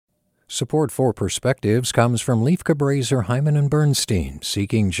Support for Perspectives comes from Leif Cabraser, Hyman and Bernstein,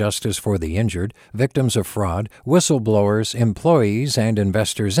 seeking justice for the injured, victims of fraud, whistleblowers, employees, and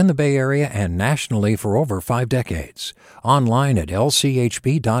investors in the Bay Area and nationally for over 5 decades. Online at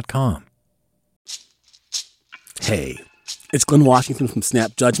lchb.com. Hey, it's Glenn Washington from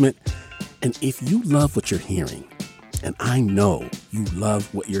Snap Judgment, and if you love what you're hearing, and I know you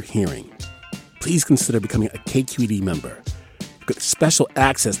love what you're hearing, please consider becoming a KQED member. Get special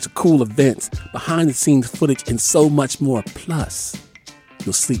access to cool events, behind-the-scenes footage, and so much more. Plus,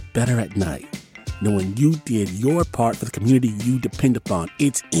 you'll sleep better at night knowing you did your part for the community you depend upon.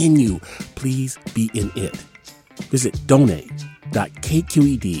 It's in you. Please be in it. Visit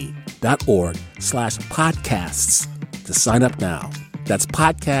donate.kqed.org/podcasts to sign up now. That's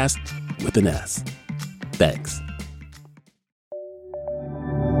podcast with an S. Thanks.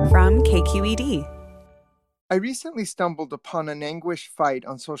 From KQED. I recently stumbled upon an anguished fight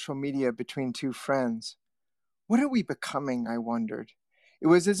on social media between two friends. What are we becoming, I wondered. It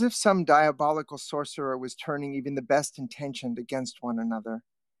was as if some diabolical sorcerer was turning even the best intentioned against one another.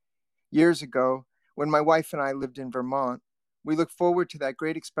 Years ago, when my wife and I lived in Vermont, we looked forward to that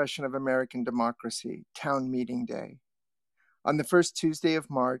great expression of American democracy, Town Meeting Day. On the first Tuesday of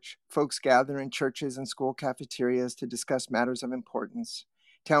March, folks gather in churches and school cafeterias to discuss matters of importance.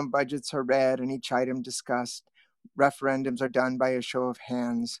 Town budgets are read and each item discussed. Referendums are done by a show of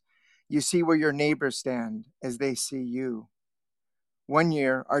hands. You see where your neighbors stand as they see you. One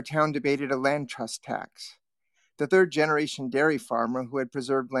year, our town debated a land trust tax. The third-generation dairy farmer who had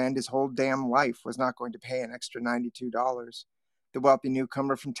preserved land his whole damn life was not going to pay an extra $92. The wealthy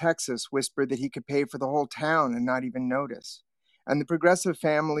newcomer from Texas whispered that he could pay for the whole town and not even notice. And the progressive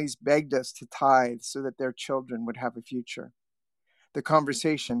families begged us to tithe so that their children would have a future. The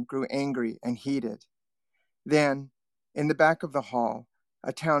conversation grew angry and heated. Then, in the back of the hall,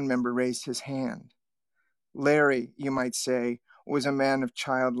 a town member raised his hand. Larry, you might say, was a man of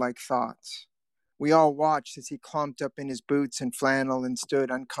childlike thoughts. We all watched as he clomped up in his boots and flannel and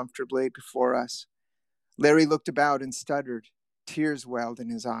stood uncomfortably before us. Larry looked about and stuttered. Tears welled in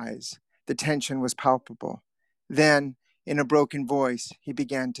his eyes. The tension was palpable. Then, in a broken voice, he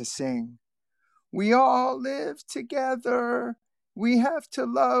began to sing. We all live together. We have to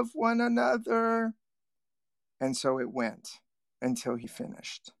love one another. And so it went until he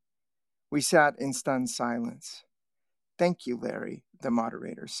finished. We sat in stunned silence. Thank you, Larry, the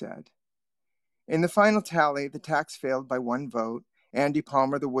moderator said. In the final tally, the tax failed by 1 vote. Andy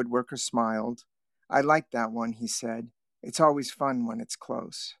Palmer, the woodworker, smiled. I like that one, he said. It's always fun when it's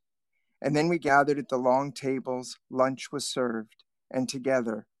close. And then we gathered at the long tables, lunch was served, and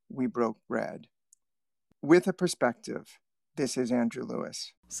together we broke bread. With a perspective, this is Andrew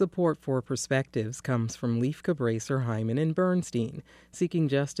Lewis. Support for Perspectives comes from Leif Cabraser, Hyman and Bernstein, seeking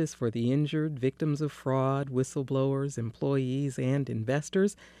justice for the injured, victims of fraud, whistleblowers, employees, and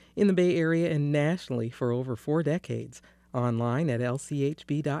investors in the Bay Area and nationally for over 4 decades. Online at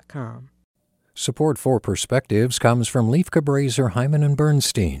lchb.com. Support for Perspectives comes from Leif Cabraser, Hyman and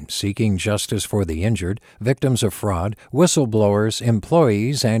Bernstein, seeking justice for the injured, victims of fraud, whistleblowers,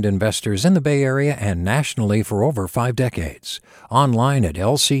 employees, and investors in the Bay Area and nationally for over 5 decades. Online at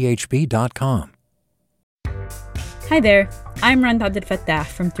lchb.com. Hi there, I'm Rand Abdel Fattah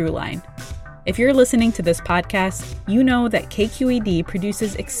from Throughline. If you're listening to this podcast, you know that KQED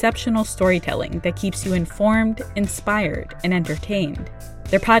produces exceptional storytelling that keeps you informed, inspired, and entertained.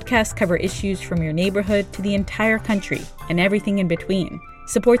 Their podcasts cover issues from your neighborhood to the entire country and everything in between.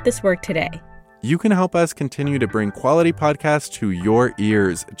 Support this work today. You can help us continue to bring quality podcasts to your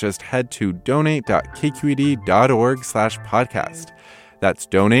ears. Just head to donate.kqed.org/podcast. That's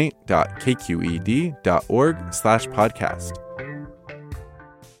donate.kqed.org/podcast.